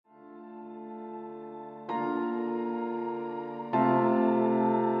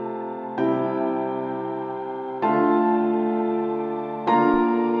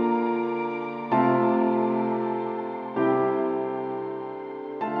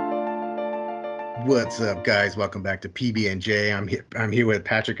What's up, guys? Welcome back to PB and J. I'm here with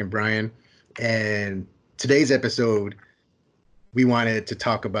Patrick and Brian, and today's episode we wanted to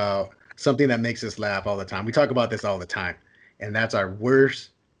talk about something that makes us laugh all the time. We talk about this all the time, and that's our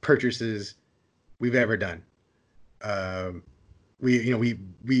worst purchases we've ever done. Um,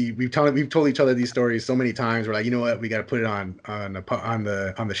 we've told each other these stories so many times. We're like, you know what, we got to put it on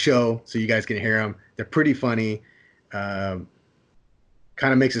the show so you guys can hear them. They're pretty funny. Um,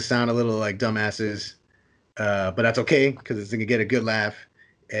 Kind of makes us sound a little like dumbasses, but that's okay because it's gonna get a good laugh,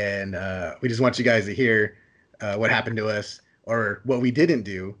 and we just want you guys to hear what happened to us or what we didn't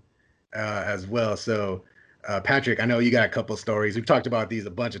do as well. So, Patrick, I know you got a couple stories. We've talked about these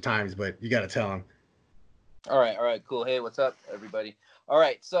a bunch of times, but you got to tell them. All right, cool. Hey, what's up, everybody? All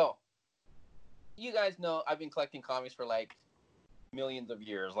right, so you guys know I've been collecting comics for like millions of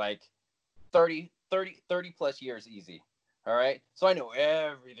years, like 30 plus years easy. All right, so I know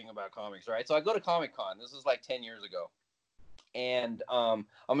everything about comics, right? So I go to Comic Con. This is like 10 years ago. And I'm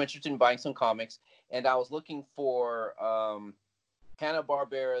interested in buying some comics. And I was looking for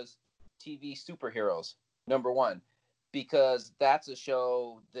Hanna-Barbera's TV superheroes, number one, because that's a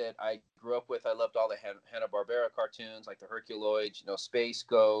show that I grew up with. I loved all the Hanna-Barbera cartoons, like the Herculoids, Space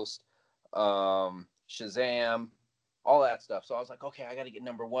Ghost, Shazam, all that stuff. So I was like, okay, I got to get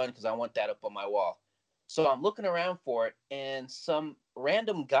number one because I want that up on my wall. So I'm looking around for it, and some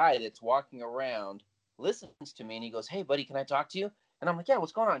random guy that's walking around listens to me, and he goes, "Hey, buddy, can I talk to you?" And I'm like, "Yeah,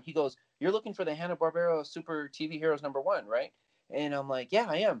 what's going on?" He goes, "You're looking for the Hanna-Barbera Super TV Heroes number one, right?" And I'm like, "Yeah,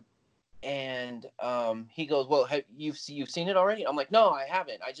 I am." And he goes, "Well, you've seen it already?" I'm like, "No, I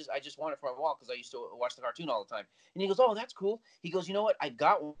haven't. I just want it for my wall because I used to watch the cartoon all the time." And he goes, "Oh, that's cool." He goes, "You know what? I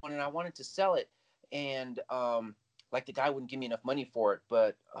got one and I wanted to sell it, and like the guy wouldn't give me enough money for it,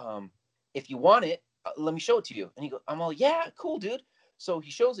 but if you want it, let me show it to you." And he goes, I'm all, "Yeah, cool, dude." So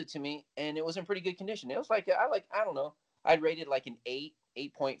he shows it to me, and it was in pretty good condition. It was like I don't know, I'd rate it like an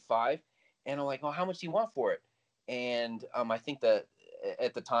 8.5, and I'm like, "Oh, how much do you want for it?" And I think that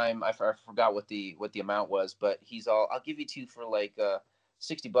at the time I forgot what the amount was, but he's all, "I'll give you two for like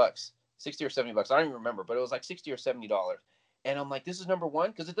 $60, 60 or $70. I don't even remember, but it was like $60 or $70." And I'm like, "This is number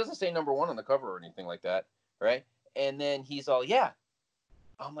one," because it doesn't say number one on the cover or anything like that, right? And then he's all, "Yeah."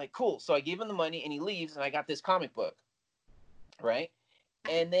 I'm like, "Cool." So I gave him the money, and he leaves, and I got this comic book, right?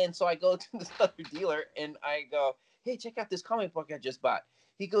 And then so I go to this other dealer, and I go, "Hey, check out this comic book I just bought."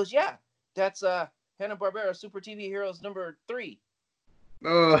 He goes, "Yeah, that's Hanna Barbera Super TV Heroes number 3."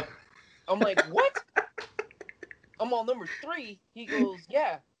 Uh, I'm like, "What?" I'm on number 3. He goes,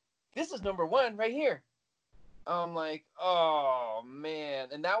 "Yeah, this is number one right here." I'm like, "Oh man!"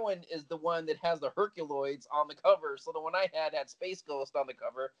 And that one is the one that has the Herculoids on the cover. So the one I had Space Ghost on the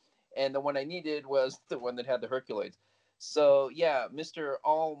cover, and the one I needed was the one that had the Herculoids. So yeah, Mr.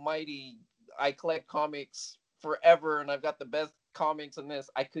 Almighty, I collect comics forever, and I've got the best comics in this.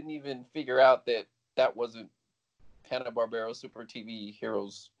 I couldn't even figure out that that wasn't Hanna Barbera Super TV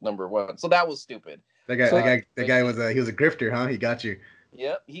Heroes number one. So that was stupid. that guy, that So guy, that guy Especially, was a grifter, huh? He got you.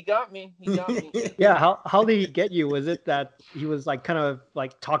 yep, he got me. He got me. yeah, how did he get you? Was it that he was like kind of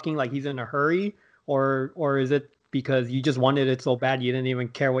like talking like he's in a hurry, or is it because you just wanted it so bad you didn't even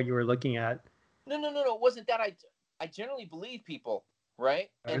care what you were looking at? No, no, no, no. It wasn't that. I generally believe people,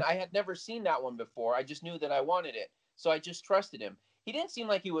 right? Huh? And I had never seen that one before. I just knew that I wanted it, so I just trusted him. He didn't seem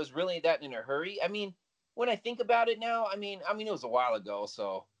like he was really that in a hurry. I mean, when I think about it now, I mean, it was a while ago,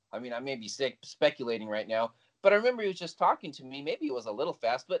 so I mean, I may be sick speculating right now, but I remember he was just talking to me. Maybe it was a little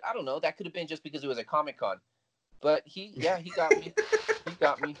fast, but I don't know. That could have been just because it was a Comic Con. But yeah, he got me. He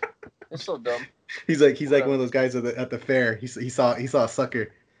got me. It's so dumb. He's like one of Whatever. those guys at the fair. He saw a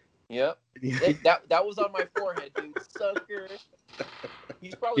sucker. Yep. Did, That was on my forehead, dude. Sucker.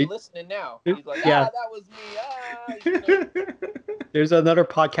 He's probably did, listening now. did- He's like, yeah, that was me. there's another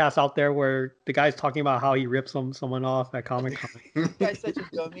podcast out there where the guy's talking about how he ripped someone off at Comic Con. This guy's such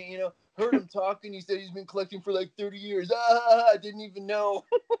a dummy. Heard him talking. He said he's been collecting for like 30 years. I didn't even know.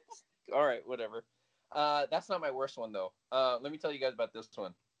 All right, whatever. That's not my worst one though. Let me tell you guys about this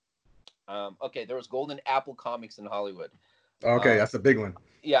one. Okay, there was Golden Apple Comics in Hollywood. Okay, Um, that's a big one.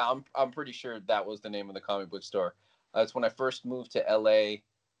 yeah, I'm pretty sure that was the name of the comic book store. It's when I first moved to LA.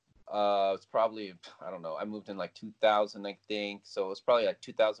 It's probably, I don't know, I moved in like 2000, I think. So it's probably like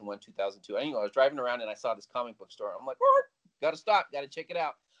 2001, 2002. Anyway, I was driving around and I saw this comic book store. I'm like, gotta stop, gotta check it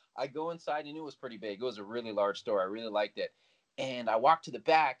out. I go inside and it was pretty big. It was a really large store. I really liked it. And I walked to the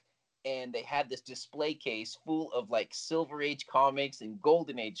back and they had this display case full of like Silver Age comics and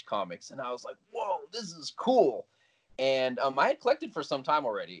Golden Age comics. And I was like, whoa, this is cool. And I had collected for some time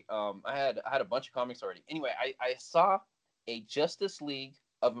already. I had a bunch of comics already. Anyway, I saw a Justice League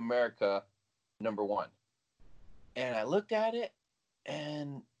of America #1. And I looked at it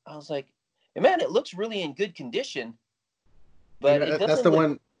and I was like, man, it looks really in good condition, but it That's doesn't the look.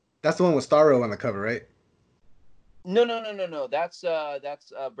 one. That's the one with Starro on the cover, right? No. That's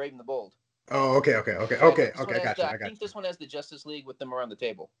Brave and the Bold. Oh, okay. Yeah, this one I has got you. I think this one has the Justice League with them around the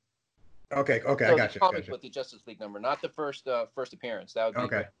table. Okay, I So the got you. comic with the Justice League number, not the first appearance. That would be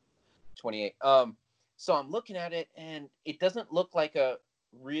Okay. 28. So I'm looking at it and it doesn't look like a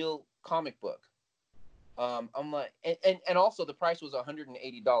real comic book. I'm like, and also the price was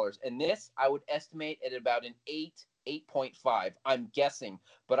 $180, and this I would estimate at about an 8.5. I'm guessing,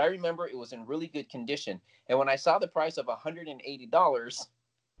 but I remember it was in really good condition. And when I saw the price of $180,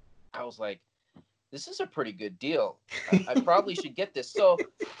 I was like, this is a pretty good deal. I probably should get this. So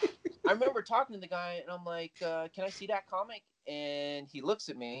I remember talking to the guy, and I'm like, can I see that comic? And he looks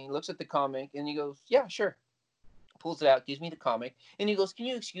at me, he looks at the comic, and he goes, yeah, sure. Pulls it out, gives me the comic, and he goes, can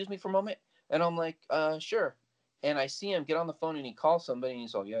you excuse me for a moment? And I'm like, sure. And I see him get on the phone, and he calls somebody, and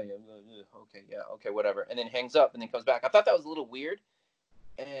he's all, yeah, okay, whatever. And then hangs up, and then comes back. I thought that was a little weird,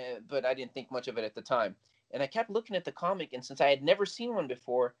 but I didn't think much of it at the time. And I kept looking at the comic, and since I had never seen one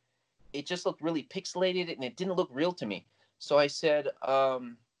before, it just looked really pixelated, and it didn't look real to me. So I said,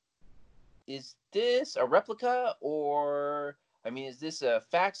 is this a replica, or is this a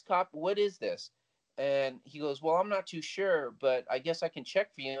fax copy? What is this? And he goes, well, I'm not too sure, but I guess I can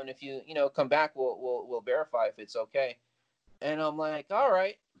check for you, and if you come back, we'll verify if it's okay. And I'm like, all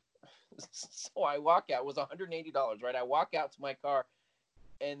right. So I walk out. It was $180, right? I walk out to my car,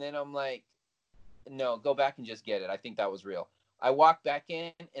 and then I'm like, no, go back and just get it. I think that was real. I walk back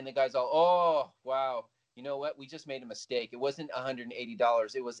in, and the guy's all, oh, wow. You know what? We just made a mistake. It wasn't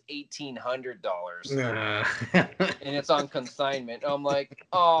 $180. It was $1,800. Nah. And it's on consignment. I'm like,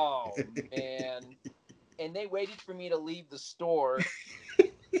 oh, man. And they waited for me to leave the store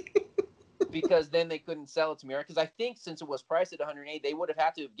because then they couldn't sell it to me. Because I think since it was priced at 108, they would have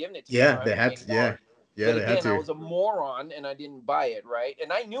had to have given it to me for Yeah, they had to. 181. Yeah, But they had again, I to. was a moron and I didn't buy it, right?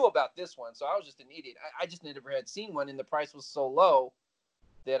 And I knew about this one, so I was just an idiot. I just never had seen one, and the price was so low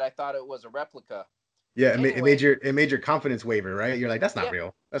that I thought it was a replica. Yeah, Anyway, it made your confidence waver, right? You're like, that's not yeah,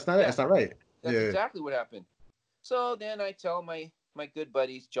 real. That's not it. yeah, That's not right. that's Yeah. exactly what happened. So then I tell my good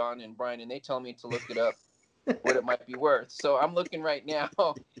buddies John and Brian, and they tell me to look it up, what it might be worth. So I'm looking right now,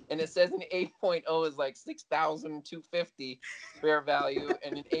 and it says an 8.0 is like $6,250 fair value,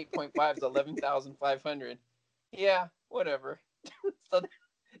 and an 8.5 is $11,500. Yeah, whatever. So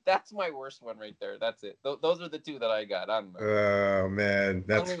that's my worst one right there. That's it. Those are the two that I got. I don't know. Oh man,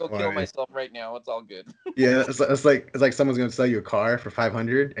 that's I'm gonna go funny. kill myself right now. It's all good. Yeah, it's like someone's gonna sell you a car for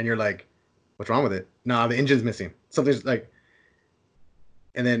 500, and you're like, what's wrong with it? Nah, the engine's missing. Something's like,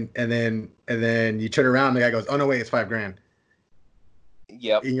 and then you turn around, the guy goes, oh no, wait, it's $5,000.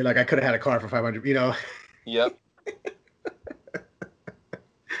 Yep. And you're like, I could have had a car for 500, Yep.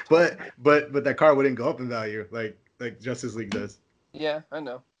 but that car wouldn't go up in value like Justice League does. Yeah, I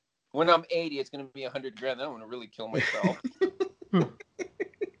know. When I'm 80, it's gonna be $100,000. Then I'm gonna really kill myself.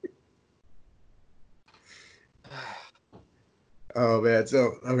 Oh man,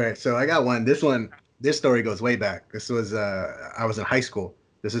 so okay, so I got one. This story goes way back. This was I was in high school.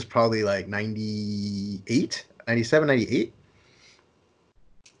 This is probably like 98, 97, 98.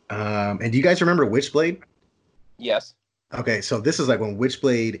 And do you guys remember Witchblade? Yes. Okay, so this is like when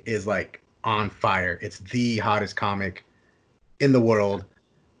Witchblade is like on fire. It's the hottest comic in the world.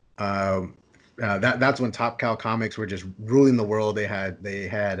 That's when Top Cow Comics were just ruling the world. They had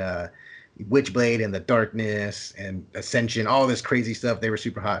Witchblade and the Darkness and Ascension, all this crazy stuff. They were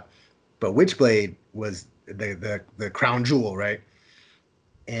super hot, but Witchblade was the crown jewel, right?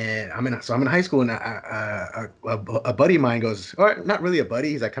 And I'm in high school, and a buddy of mine goes, or not really a buddy,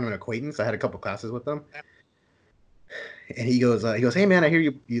 he's like kind of an acquaintance. I had a couple classes with them, and he goes, hey man, I hear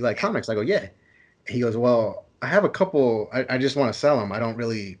you like comics. I go, yeah. He goes, well, I have a couple. I just want to sell them. I don't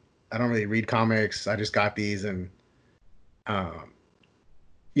really read comics. I just got these, and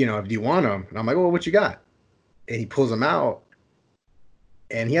if you want them. And I'm like, well, what you got? And he pulls them out,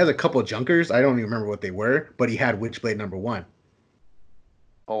 and he has a couple of junkers. I don't even remember what they were, but he had Witchblade #1.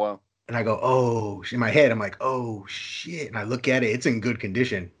 Oh wow. And I go, oh, in my head, I'm like, oh shit. And I look at it, it's in good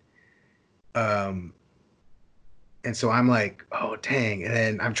condition. And so I'm like, oh dang. And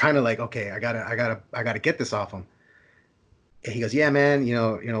then I'm trying to like, okay, I gotta get this off him. And he goes, yeah, man, he's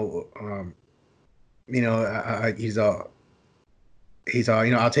all,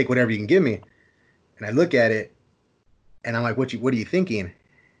 I'll take whatever you can give me. And I look at it, and I'm like, what are you thinking?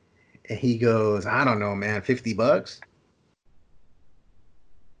 And he goes, I don't know, man, $50.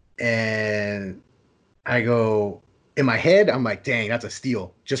 And I go, in my head, I'm like, dang, that's a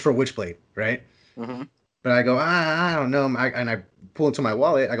steal just for Witchblade, right? Mm-hmm. But I go, I don't know. And I pull into my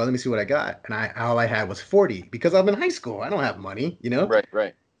wallet. I go, let me see what I got. And all I had was 40 because I'm in high school. I don't have money, you know? Right,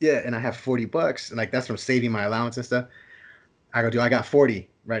 right. Yeah. And I have $40. And like, that's from saving my allowance and stuff. I go, dude, I got 40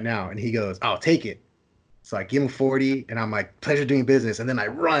 right now. And he goes, I'll take it. So I give him 40 and I'm like, pleasure doing business. And then I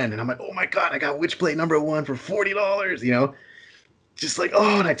run and I'm like, oh my God, I got Witchblade #1 for $40, you know? Just like,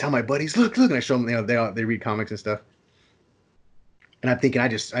 oh, and I tell my buddies, look, and I show them, you know, they read comics and stuff. And I'm thinking, I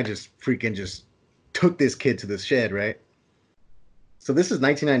just freaking just took this kid to the shed, right? So this is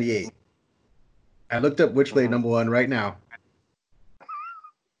 1998. I looked up Witchblade #1 right now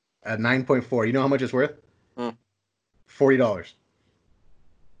at 9.4. You know how much it's worth? $40.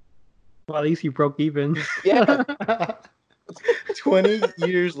 Well, at least you broke even. Yeah. 20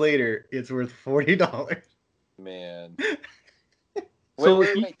 years later, it's worth $40. Man. So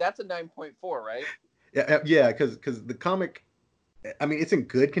Wait. That's a 9.4, right? Yeah, because the comic, I mean, it's in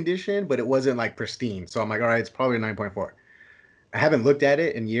good condition, but it wasn't like pristine. So I'm like, all right, it's probably a 9.4. I haven't looked at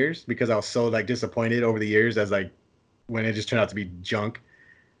it in years because I was so like disappointed over the years as like when it just turned out to be junk.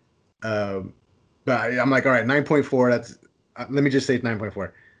 But I'm like, all right, 9.4. That's let me just say it's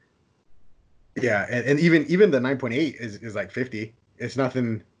 9.4. Yeah, and even the 9.8 is like 50. It's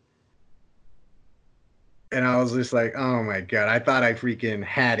nothing. And I was just like, oh my God, I thought I freaking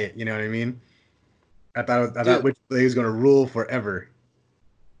had it. You know what I mean? I thought Witchblade was gonna rule forever.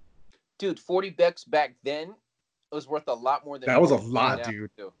 Dude, $40 back then was worth a lot more than That was a $40 lot, now,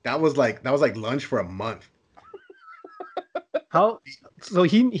 dude. too. That was like lunch for a month. how? So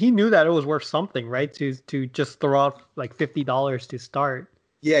he knew that it was worth something, right? To just throw out like $50 to start.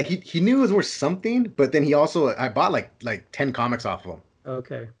 Yeah, he knew it was worth something, but then I bought like 10 comics off of him.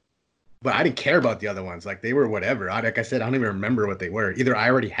 Okay. But I didn't care about the other ones. Like they were whatever. Like I said, I don't even remember what they were. Either I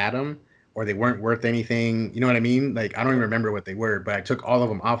already had them or they weren't worth anything. You know what I mean? Like I don't even remember what they were, but I took all of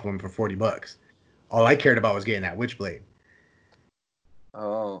them off of them for $40. All I cared about was getting that Witchblade.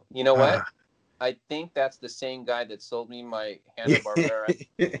 Oh, you know what? I think that's the same guy that sold me my Hanna-Barbera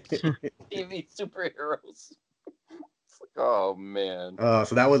TV superheroes. It's like, oh, man.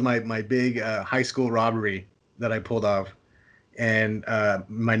 So that was my big high school robbery that I pulled off, and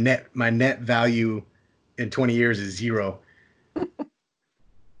my net value in 20 years is 0.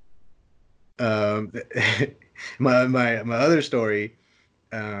 Um, my other story,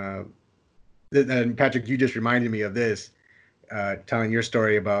 and Patrick, you just reminded me of this, telling your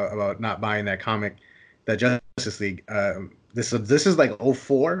story about not buying that comic, that Justice League. This is like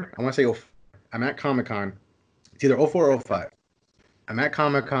 '04. I want to say 04. I'm at Comic Con. It's either '04 or '05. I'm at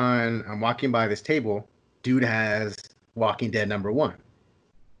Comic Con. I'm walking by this table. Dude has Walking Dead #1,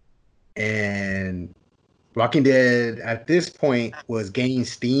 and Walking Dead at this point was gaining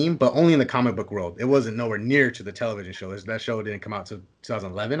steam, but only in the comic book world. It wasn't nowhere near to the television show. That show didn't come out till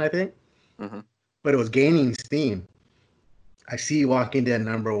 2011, I think. Mm-hmm. But it was gaining steam. I see Walking Dead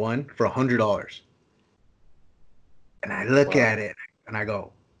 #1 for $100, and I look at it and I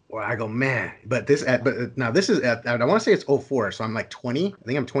go, man. But now this is at, I want to say it's '04, so I'm like 20. I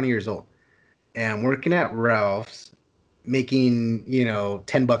think I'm 20 years old, and I'm working at Ralph's, making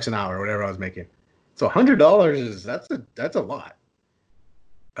 $10 an hour or whatever I was making. So $100 that's a lot.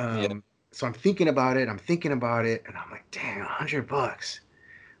 So I'm thinking about it, and I'm like, dang, $100.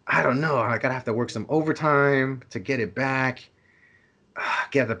 I don't know. Like I'd have to work some overtime to get it back.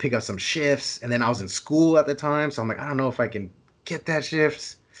 Have to pick up some shifts, and then I was in school at the time, so I'm like, I don't know if I can get that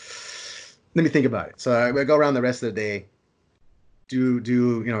shifts. Let me think about it. So I go around the rest of the day,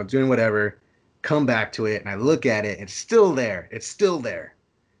 doing whatever, come back to it, and I look at it. It's still there.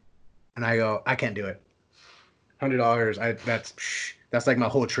 And I go, I can't do it. $100. That's like my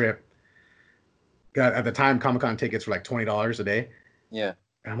whole trip. At the time, Comic-Con tickets were like $20 a day. Yeah.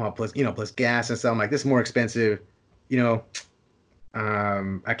 And I'm all plus gas and stuff. I'm like, this is more expensive. Like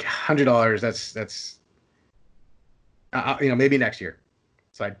 $100. That's maybe next year.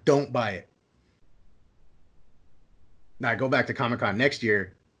 So I don't buy it. Now I go back to Comic-Con next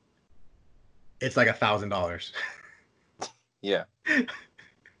year. It's like $1,000. Yeah.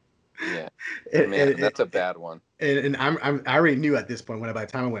 Yeah. Man, that's a bad one. And I already knew at this point, by the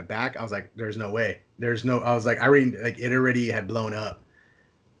time I went back, I was like, there's no way. I was like, I already, like, it already had blown up.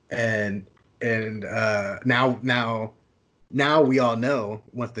 And now we all know,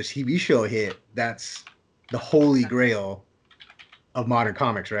 once the TV show hit, that's the holy grail of modern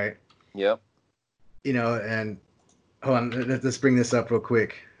comics, right? Yep. And hold on, let's bring this up real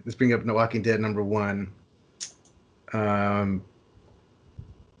quick. Let's bring up The Walking Dead #1.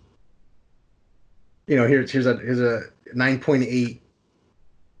 Here's a 9.8.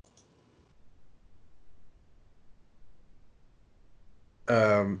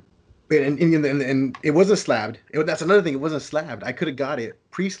 And it wasn't slabbed. That's another thing. It wasn't slabbed. I could have got it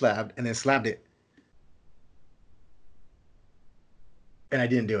pre-slabbed and then slabbed it, and I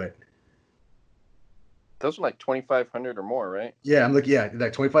didn't do it. Those are like 2,500 or more, right? Yeah, I'm looking. Yeah,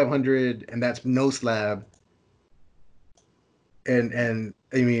 like 2,500, and that's no slab. And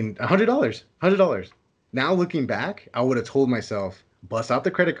I mean, $100. Now looking back, I would have told myself, bust out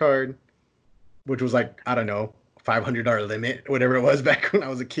the credit card, which was like, I don't know, $500 limit, whatever it was back when I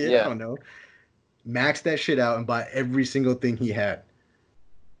was a kid. Yeah. I don't know. Max that shit out and buy every single thing he had.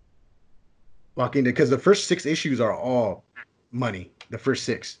 Walking because the first 6 issues are all money. The first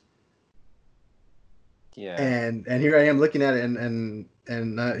 6. Yeah. And here I am looking at it, and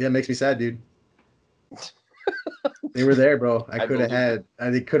yeah, it makes me sad, dude. They were there, bro. I could have had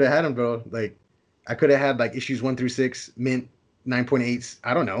them, bro. Like, I could have had like issues 1 through 6, mint 9.8s.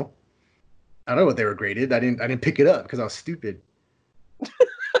 I don't know what they were graded. I didn't pick it up because I was stupid.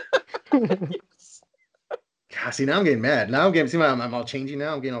 God, see, now I'm getting mad. Now I'm all changing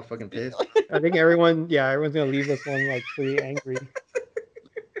now. I'm getting all fucking pissed. I think everyone's gonna leave this one like pretty angry.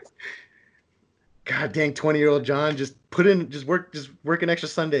 God dang, 20-year-old John, just work an extra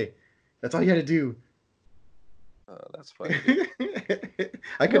Sunday. That's all you had to do. That's funny.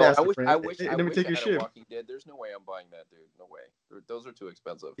 I could ask. I wish let I me wish take I your had shit. a Walking Dead. There's no way I'm buying that, dude. No way. Those are too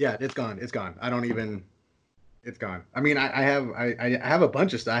expensive. Yeah, it's gone. I don't even. It's gone. I mean, I have a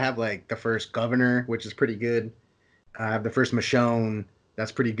bunch of stuff. I have like the first Governor, which is pretty good. I have the first Michonne.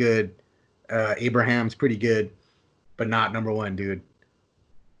 That's pretty good. Abraham's pretty good, but not number 1, dude.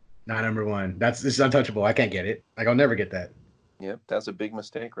 Not number 1. This is untouchable. I can't get it. Like, I'll never get that. Yep, that's a big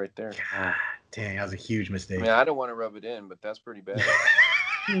mistake right there. God dang, that was a huge mistake. I mean, I don't want to rub it in, but that's pretty bad.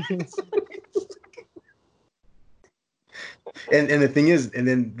 And the thing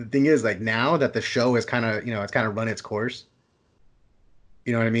is, like, now that the show has kind of, it's kind of run its course.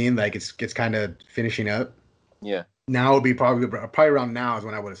 You know what I mean? Like, it's kind of finishing up. Yeah. Now would be probably around now is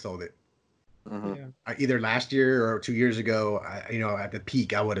when I would have sold it. Mm-hmm. Yeah. Either last year or 2 years ago, at the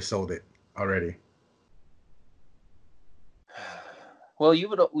peak, I would have sold it already. Well,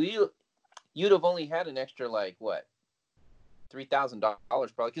 you'd have only had an extra like what, $3,000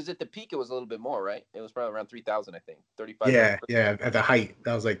 probably, because at the peak it was a little bit more, right? It was probably around 3,000, I think, 35. Yeah. At the height,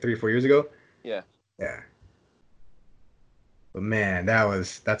 that was like 3 or 4 years ago. Yeah. Yeah. But man,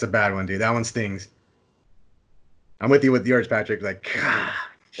 that's a bad one, dude. That one stings. I'm with you with yours, Patrick. Like,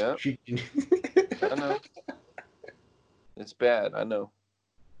 yeah. I know. It's bad. I know.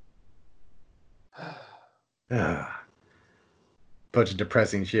 Bunch of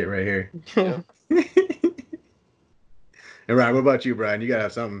depressing shit right here. Yeah. And Ryan, what about you, Brian? You gotta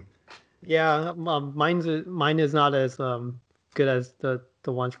have something. Yeah, mine is not as good as the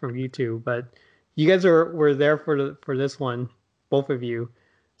ones from YouTube, but you guys were there for this one, both of you.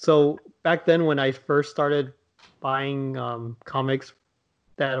 So back then, when I first started buying comics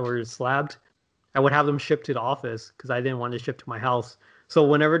that were slabbed, I would have them shipped to the office because I didn't want to ship to my house. So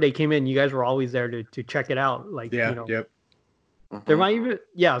whenever they came in, you guys were always there to check it out. Like, Yeah. you know, Yep. there might even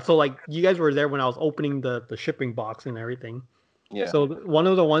so like you guys were there when I was opening the shipping box and everything. Yeah. So one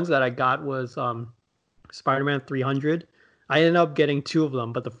of the ones that I got was Spider-Man 300. I ended up getting 2 of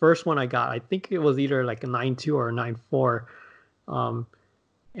them, but the first one I got, I think it was either like a 9.2 or a 9.4.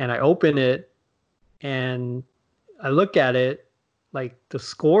 And I open it and I look at it, like the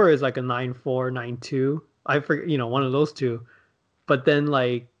score is like a 9.4, 9.2. I forget, one of those 2. But then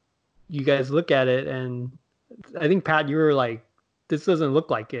like you guys look at it and I think Pat, you were like, this doesn't look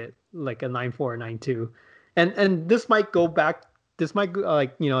like it, like a 9.4 or 9.2. And this might go back. This might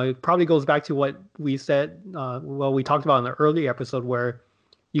it probably goes back to what we said. We talked about in the early episode where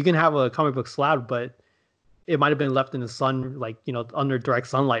you can have a comic book slab, but it might have been left in the sun, like under direct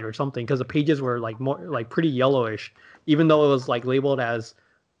sunlight or something, because the pages were like more like pretty yellowish, even though it was like labeled as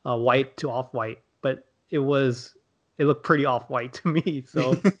white to off white, but it looked pretty off white to me.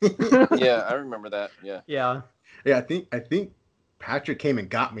 So yeah, I remember that. Yeah. Yeah. Yeah, I think Patrick came and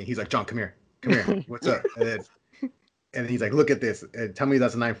got me. He's like, John, come here. What's up? And he's like, look at this. And tell me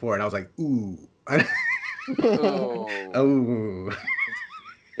that's a 9.4. And I was like, ooh. Oh.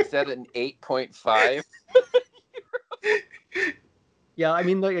 Is that an 8.5? Yeah, I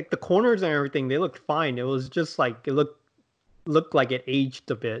mean, like the corners and everything, they looked fine. It was just like it looked like it aged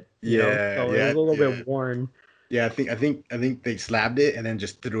a bit. So it was a little bit worn. Yeah, I think they slabbed it and then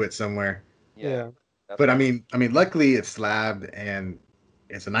just threw it somewhere. Yeah. But I mean, luckily it's slabbed and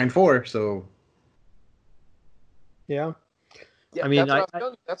it's a 9.4, so. Yeah. I mean,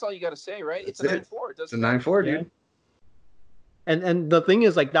 that's all you got to say, right? It's a 9.4. It's a 9.4, dude. And the thing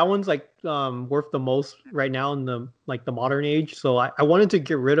is, like, that one's like worth the most right now in the like the modern age. So I wanted to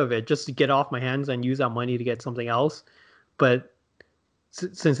get rid of it just to get off my hands and use that money to get something else. But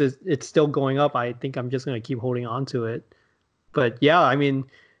since it's still going up, I think I'm just gonna keep holding on to it. But yeah, I mean,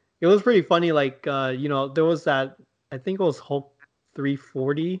 it was pretty funny. Like, there was that, I think it was Hulk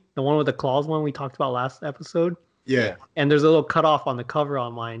 340, the one with the claws one we talked about last episode. Yeah. And there's a little cutoff on the cover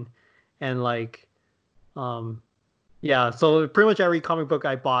on mine, and like, um, yeah. So pretty much every comic book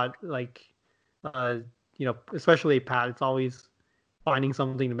I bought, like, especially Pat, it's always finding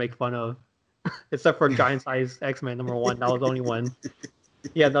something to make fun of. Except for Giant Size X-Men #1, that was the only one.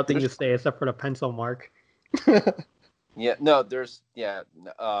 He had nothing to say except for the pencil mark. Yeah, no, there's if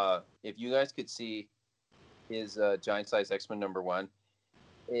you guys could see his Giant Size X-Men #1,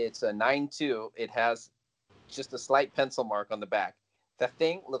 it's a 9.2. It has just a slight pencil mark on the back. That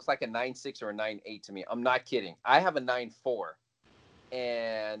thing looks like a 9.6 or a 9.8 to me. I'm not kidding. I have a 9.4,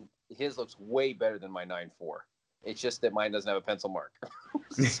 and his looks way better than my 9.4. It's just that mine doesn't have a pencil mark.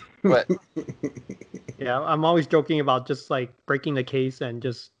 But yeah, I'm always joking about just like breaking the case and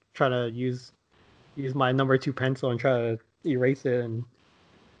just try to use my #2 pencil and try to erase it and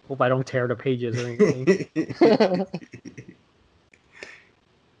hope I don't tear the pages or anything.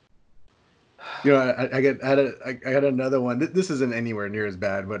 I had another one. This isn't anywhere near as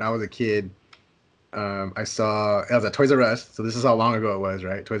bad, but when I was a kid, I saw it was at Toys R Us. So this is how long ago it was,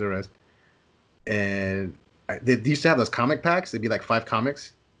 right? Toys R Us, and they used to have those comic packs. They'd be like 5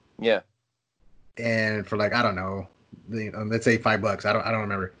 comics. Yeah. And for like I don't know, let's say $5. I don't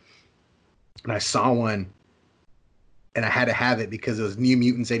remember. And I saw one, and I had to have it because it was New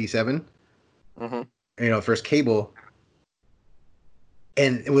Mutants '87. Mm-hmm. First Cable.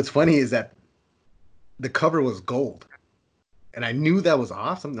 And what's funny is that the cover was gold, and I knew that was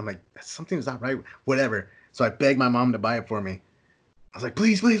off. I'm like, something's not right. Whatever. So I begged my mom to buy it for me. I was like,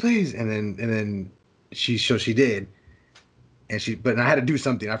 please, please, please. And then she did. But I had to do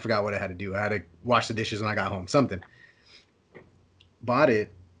something. I forgot what I had to do. I had to wash the dishes when I got home. Something. Bought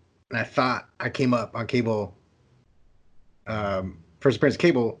it, and I thought I came up on cable. First appearance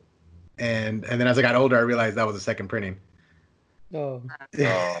Cable, and then as I got older, I realized that was a second printing. Oh.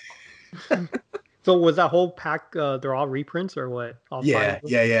 So was that whole pack? They're all reprints or what? All yeah.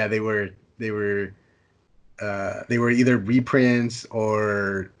 They were either reprints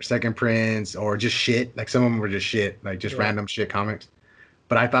or second prints or just shit. Like some of them were just shit, like just random shit comics.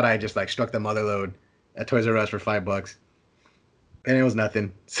 But I thought I just like struck the mother load at Toys R Us for $5, and it was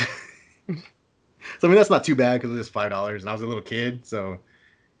nothing. So I mean that's not too bad because it was just $5, and I was a little kid, so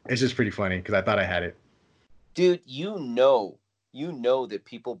it's just pretty funny because I thought I had it. Dude, you know that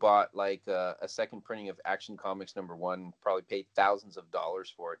people bought like a second printing of Action Comics #1, probably paid thousands of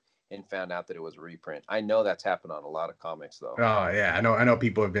dollars for it, and found out that it was a reprint. I know that's happened on a lot of comics, though. Oh yeah, I know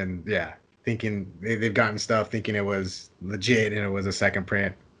people have been thinking they've gotten stuff thinking it was legit and it was a second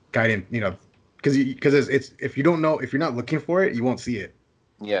print. Guy didn't, because it's if you don't know, if you're not looking for it, you won't see it.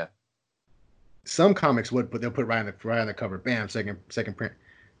 Yeah. Some comics would, but they'll put right on the cover, bam, second print.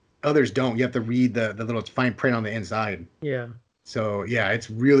 Others don't. You have to read the little fine print on the inside. Yeah. So yeah, it's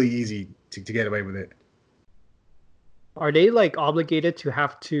really easy to get away with it. Are they like obligated to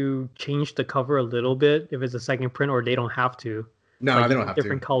have to change the cover a little bit if it's a second print, or they don't have to? No, like they don't have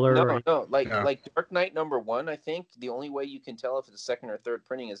different to. color. No. Like Dark Knight #1, I think the only way you can tell if it's a second or third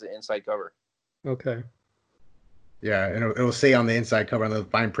printing is the inside cover. Okay. Yeah, and it'll say on the inside cover on the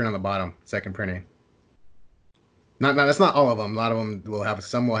fine print on the bottom, second printing. Not that's not all of them. A lot of them will have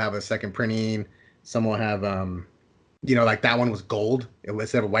a second printing. Some will have like that one was gold.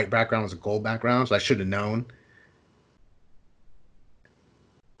 Instead of a white background, it was a gold background, so I should have known.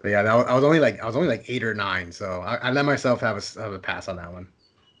 But yeah, I was only like 8 or 9, so I let myself have a pass on that one.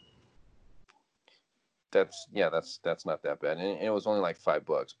 That's not that bad, and it was only like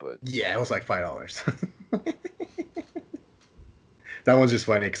 $5, but yeah, it was like $5. That one's just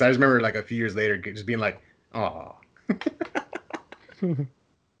funny because I just remember like a few years later just being like, oh.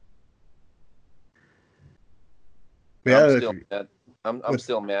 I'm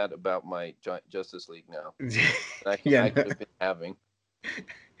still mad about my Justice League now. I could have been having.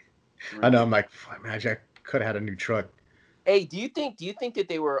 I know. I'm like, man, I could have had a new truck. Hey, do you think that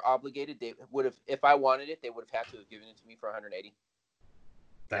they were obligated? They would have, if I wanted it, they would have had to have given it to me for $180.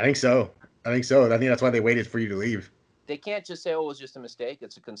 I think so. I think that's why they waited for you to leave. They can't just say, "Oh, it was just a mistake.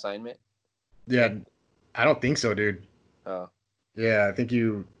 It's a consignment." Yeah, I don't think so, dude. Oh. Yeah, I think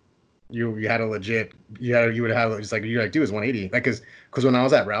you had a legit. You would have just like you're like, dude, it's 180. Like, because when I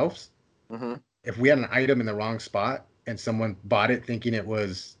was at Ralph's, if we had an item in the wrong spot and someone bought it thinking it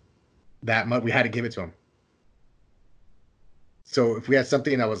was that much, we had to give it to them. So if we had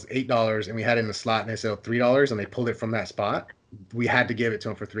something that was $8 and we had it in the slot and they said $3 and they pulled it from that spot, we had to give it to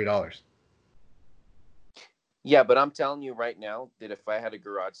them for $3. Yeah, but I'm telling you right now that if I had a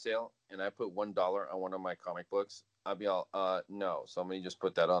garage sale and I put $1 on one of my comic books, I'd be all, no. Somebody just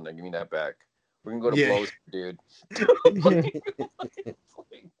put that on there. Give me that back. We're gonna go to Yeah. blows, dude.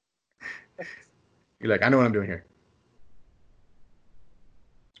 You're like, I know what I'm doing here.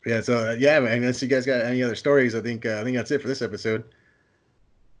 Yeah. So yeah, man. Unless you guys got any other stories, I think that's it for this episode.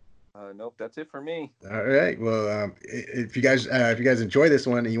 Nope, that's it for me. All right. Well, if you guys enjoy this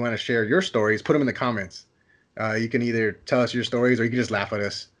one and you want to share your stories, put them in the comments. You can either tell us your stories or you can just laugh at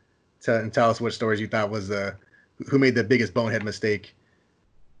us and tell us what stories you thought was who made the biggest bonehead mistake.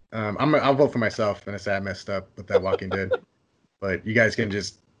 I'll vote for myself and say I messed up with that Walking Dead. But you guys can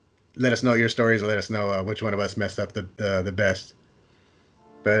just let us know your stories or let us know which one of us messed up the best.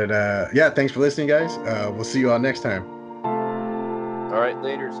 But yeah, thanks for listening, guys. We'll see you all next time. All right,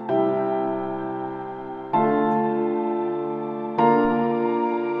 laters.